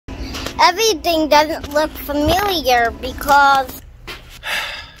everything doesn't look familiar because...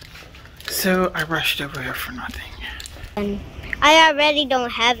 So I rushed over here for nothing. I already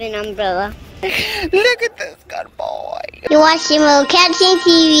don't have an umbrella. Look at this good boy. You're watching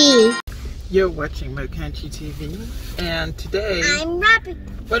MokenchiTV. You're watching MokenchiTV. And today... I'm rapping.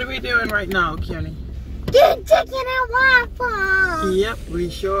 What are we doing right now, Keona? Getting chicken and waffles. Yep, we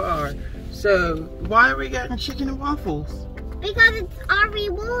sure are. So, why are we getting chicken and waffles? Because it's our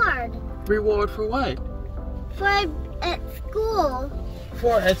reward. Reward for what? For at school.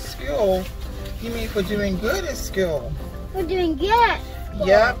 For at school? You mean for doing good at school? We're doing good.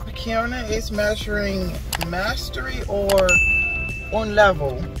 Yep, Keona is measuring mastery or on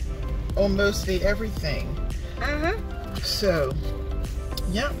level on mostly everything. So,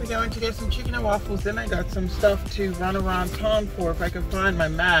 yeah, we're going to get some chicken and waffles. Then I got some stuff to run around town for if I can find my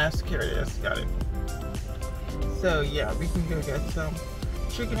mask. Here it is, got it. So yeah, we can go get some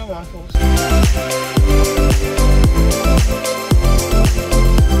chicken and waffles.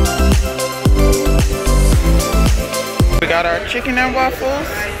 We got our chicken and waffles.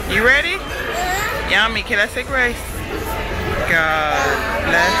 You ready? Yummy. Can I say grace? God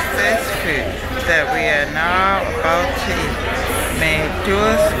bless this food that we are now about to eat. May it do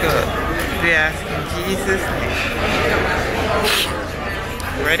us good. We ask in Jesus' name.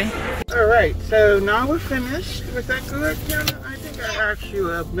 Ready? Alright, so now we're finished. Was that good, Keona? I think I asked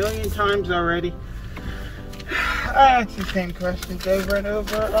you a million times already. I ask the same questions over and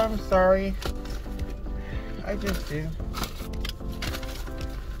over. I'm sorry. I just do.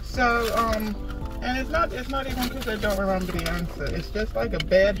 So, and it's not even because I don't remember the answer. It's just like a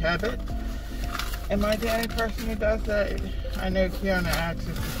bad habit. Am I the only person who does that? I know Keona asks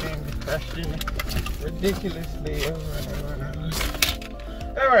the same question ridiculously over and over and over.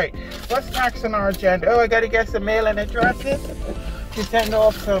 Alright, what's next on our agenda? Oh, I gotta get some mailing addresses to send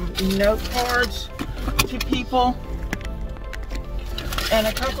off some note cards to people. And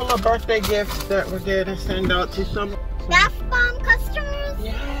a couple of birthday gifts that we're going to send out to some... Bath bomb customers?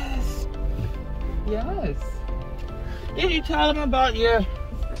 Yes. Yes. Did you tell them about your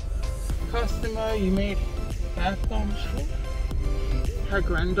customer you made bath bombs for? Her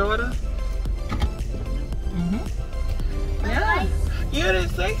granddaughter? Yeah. You didn't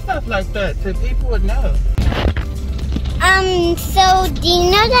say stuff like that so people would know. So do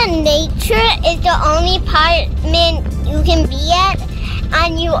you know that nature is the only apartment you can be at?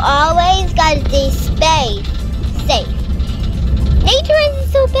 And you always gotta stay safe. Nature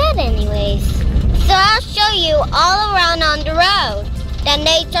isn't so bad anyways. So I'll show you all around on the road that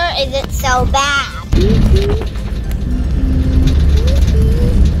nature isn't so bad.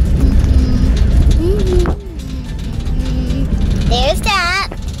 There's that.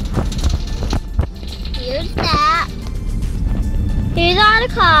 Here's that. Here's all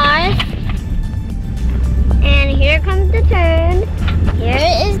the cars. And here comes the turn. Here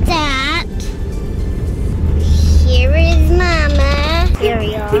is that. Here is Mama. Here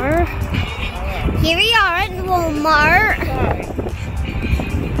we are. Here we are at Walmart.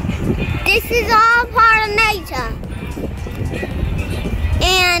 This is all part of nature.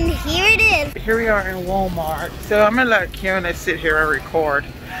 And here it is. Here we are in Walmart. So I'm gonna let Keona sit here and record.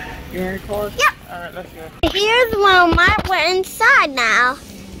 You wanna record? Yep. Alright, let's go. Here's Walmart. We're inside now.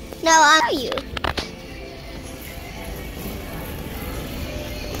 No, I'll show you.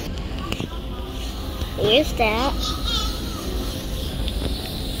 Here's that.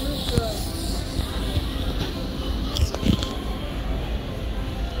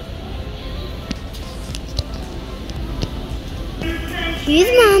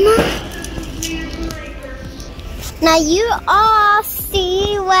 Here's Mama. Now you all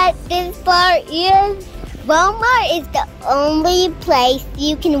see what this part is? Walmart is the only place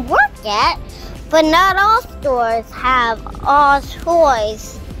you can work at, but not all stores have all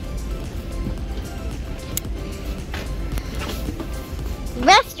toys.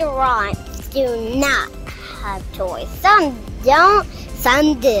 Restaurants do not have toys. Some don't,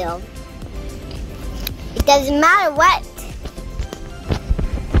 some do. It doesn't matter what.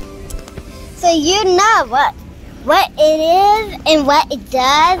 So you know what it is and what it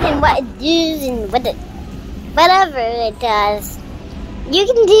does and what it does and whatever it does. You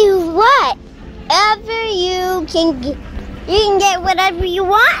can do whatever you can get whatever you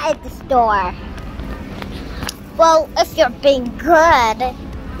want at the store. Well, if you're being good,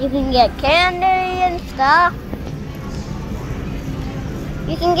 you can get candy and stuff.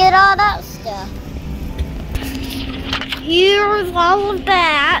 You can get all that stuff. Here's all of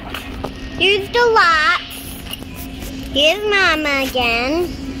that. Here's the lots. Here's Mama again.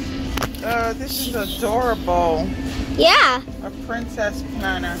 This is adorable. Yeah. A princess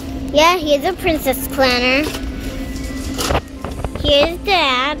planner. Yeah, here's a princess planner. Here's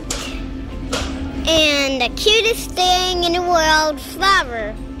that. And the cutest thing in the world,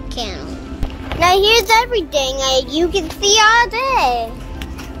 flower candle. Now here's everything you can see all day.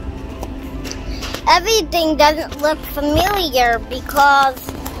 Everything doesn't look familiar because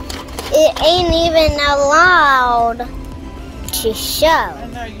it ain't even allowed to show. I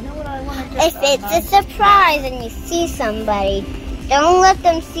know, you know what I want to get? If it's a surprise and you see somebody, don't let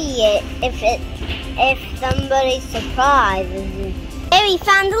them see it if somebody surprises you. Okay, we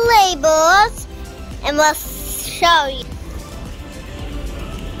found the labels and we'll show you.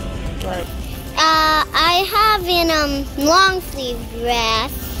 Right. I have in long sleeve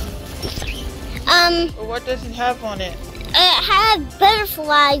dress. But what does it have on it? It has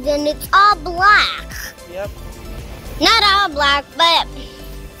butterflies and it's all black. Yep. Not all black, but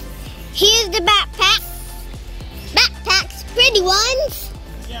here's the backpack. Backpacks, pretty ones.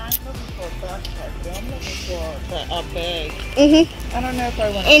 Yeah, I'm looking for a backpack, but I'm looking for a bag. Mhm. I don't know if I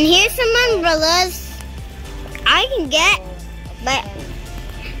want to. And here's some umbrellas I can get, but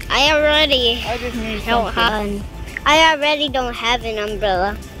I just need don't something. I already don't have an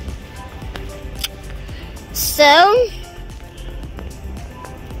umbrella. So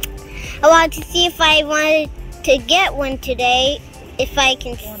I wanted to see if I wanted to get one today, if I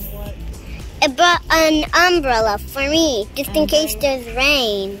can. I brought an umbrella for me, just in case there's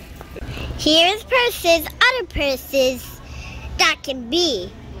rain. Here's purses, other purses that can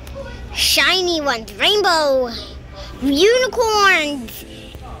be shiny ones, rainbow, unicorns,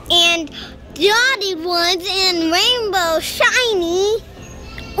 and dotted ones, and rainbow, shiny,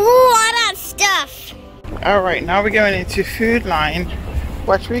 all that stuff. All right, now we're going into Food Line.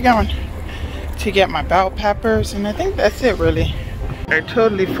 Watch, we're going to get my bell peppers, and I think that's it really. I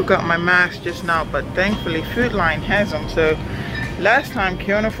totally forgot my mask just now, but thankfully Food Line has them. So last time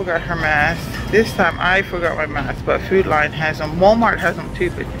Keona forgot her mask, this time I forgot my mask, but Food Line has them. Walmart has them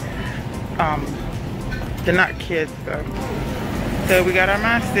too, but they're not kids though. So we got our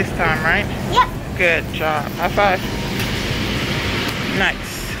mask this time, right? Yep. Good job. High five. Nice.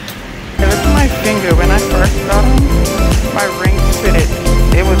 Hey, look at my finger. When I first got them, my rings fitted.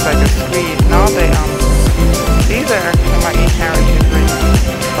 It was like a squeeze. Now these are actually my inherited rings,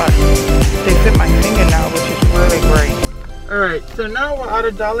 but they fit my finger now, which is really great. All right, so now we're out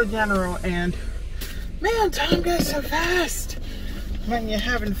of Dollar General, and man, time goes so fast when you're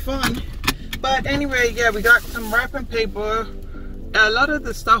having fun. But anyway, yeah, we got some wrapping paper. A lot of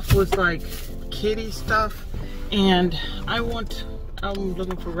the stuff was like kiddie stuff, and I'm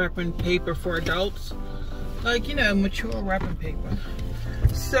looking for wrapping paper for adults, like, you know, mature wrapping paper.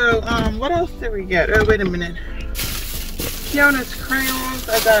 So what else did we get? Oh, wait a minute. Keona's crayons.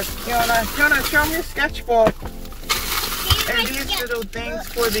 I got Keona, show me a sketchbook. And these little things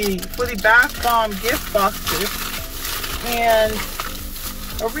for the bath bomb gift boxes. And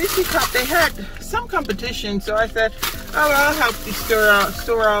a Reese cup. They had some competition, so I said, oh, I'll help you store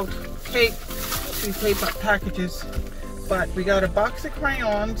out tape to tape up packages. But we got a box of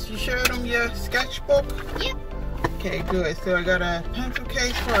crayons. You showed them your sketchbook? Yep. Okay, good. So I got a pencil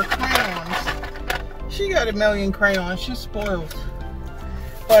case for her crayons. She got a million crayons. She's spoiled.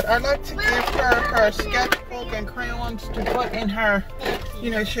 But I like to give her sketchbook and crayons to put in her, you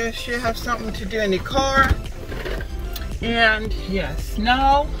know, she'll have something to do in the car. And yes,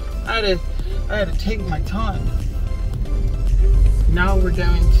 now I had to take my time. Now we're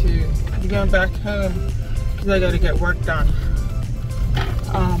going back home because I got to get work done.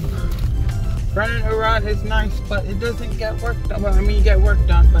 Running around is nice, but it doesn't get work done. Well, I mean, you get work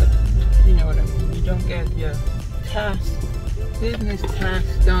done, but you know what I mean. You don't get your business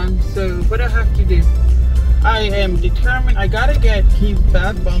tasks done. So what I have to do, I am determined. I gotta get Keith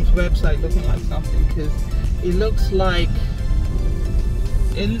Bath Bomb's website looking like something, because it looks like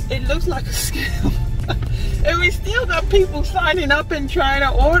it looks like a scam. And we still got people signing up and trying to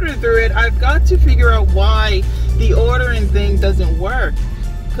order through it. I've got to figure out why the ordering thing doesn't work.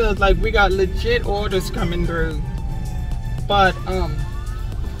 Cause like we got legit orders coming through, but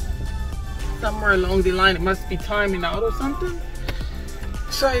somewhere along the line it must be timing out or something.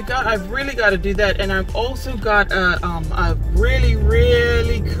 So I've really got to do that, and I've also got a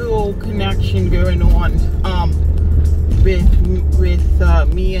really cool connection going on with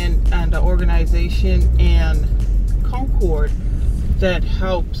me and the organization and Concord that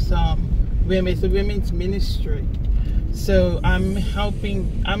helps women. It's a women's ministry. So I'm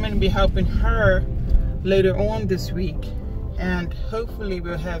going to be helping her later on this week, and hopefully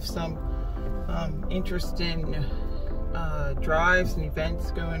we'll have some interesting drives and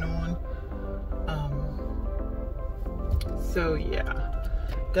events going on. So yeah,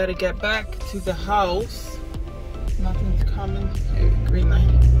 gotta get back to the house. Nothing's coming. Hey, green light.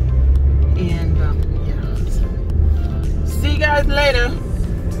 And yeah, so see you guys later.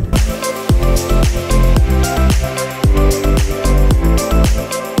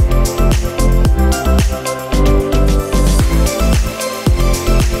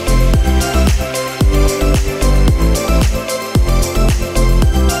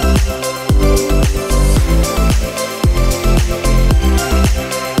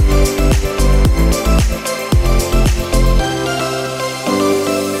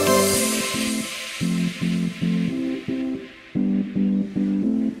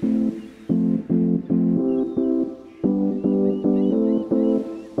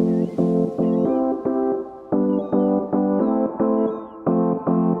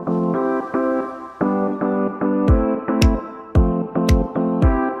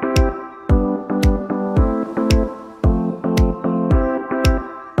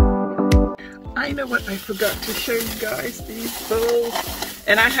 I know what I forgot to show you guys, these bowls,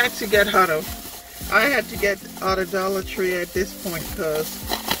 and I had to get out of Dollar Tree at this point, because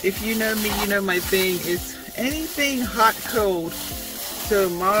if you know me, you know my thing is anything hot cold. So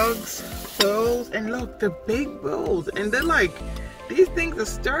mugs, bowls, and look, the big bowls, and they're like, these things are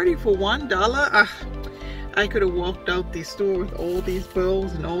sturdy for $1. I could have walked out the store with all these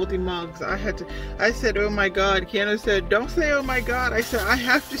bowls and all the mugs. I said, oh my God. Keona said, don't say oh my God. I said, I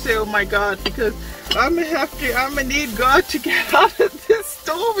have to say oh my God, because I'm gonna need God to get out of this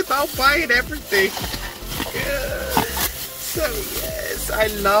store without buying everything. Yeah. So yes, I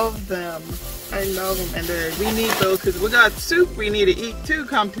love them. I love them. And we need those because we got soup we need to eat too,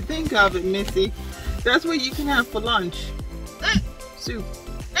 come to think of it, Missy. That's what you can have for lunch. Soup.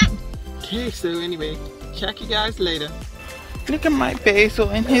 Okay, so anyway, check you guys later. Look at my Basil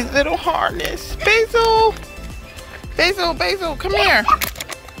in his little harness. Basil! Basil, Basil, come here.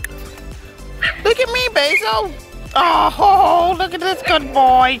 Look at me, Basil. Oh, look at this good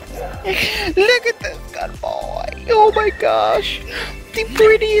boy. Look at this good boy. Oh my gosh. The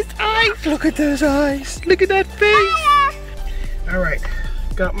prettiest eyes. Look at those eyes. Look at that face. Alright,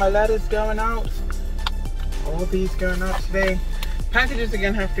 got my letters going out. All these going out today. Packages are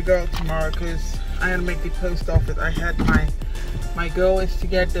gonna have to go out tomorrow because I had to make the post office. I had my goal is to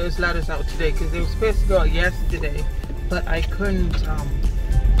get those letters out today because they were supposed to go out yesterday, but I couldn't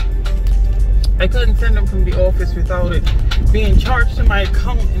send them from the office without it being charged to my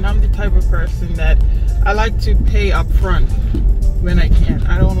account. And I'm the type of person that I like to pay up front when I can.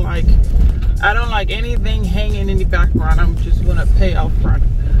 I don't like anything hanging in the background. I'm just gonna pay up front.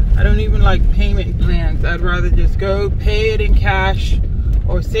 I don't even like payment plans. I'd rather just go pay it in cash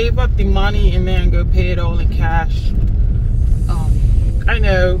or save up the money and then go pay it all in cash. I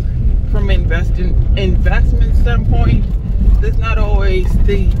know from an investment standpoint, that's not always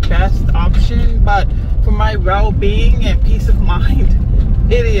the best option, but for my well-being and peace of mind,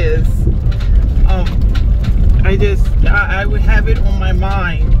 it is. I would have it on my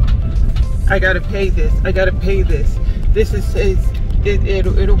mind. I gotta pay this. I gotta pay this. This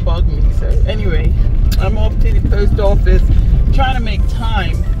it'll bug me. So anyway, I'm off to the post office trying to make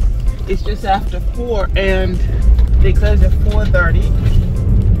time. It's just after 4 and they close at 4:30.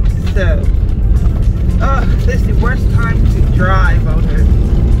 So this is the worst time to drive out here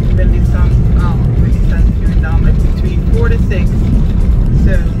when the sun's going down, like between 4 to 6.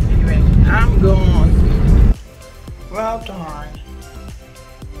 So anyway, I'm going. Well darn.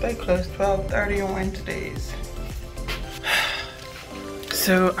 They close 12:30 on Wednesdays.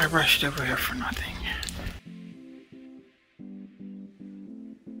 So I rushed over here for nothing.